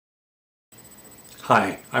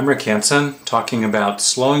Hi, I'm Rick Hanson, talking about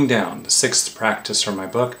slowing down, the sixth practice from my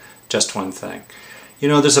book, Just One Thing. You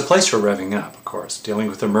know, there's a place for revving up, of course, dealing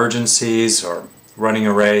with emergencies or running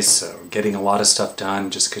a race or getting a lot of stuff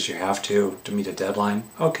done just because you have to meet a deadline.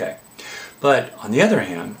 Okay. But on the other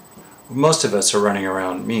hand, most of us are running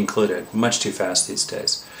around, me included, much too fast these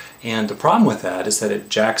days. And the problem with that is that it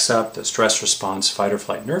jacks up the stress response fight or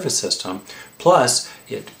flight nervous system, plus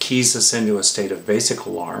it keys us into a state of basic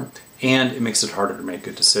alarm, and it makes it harder to make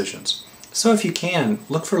good decisions. So if you can,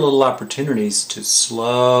 look for little opportunities to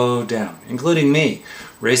slow down, including me,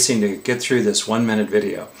 racing to get through this 1-minute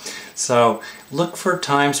video. So look for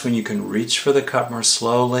times when you can reach for the cup more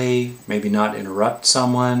slowly, maybe not interrupt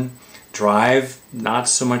someone, drive not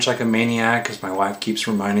so much like a maniac, as my wife keeps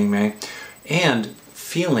reminding me, and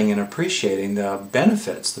feeling and appreciating the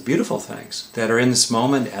benefits, the beautiful things that are in this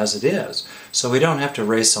moment as it is, so we don't have to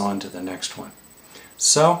race on to the next one.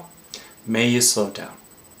 So, may you slow down.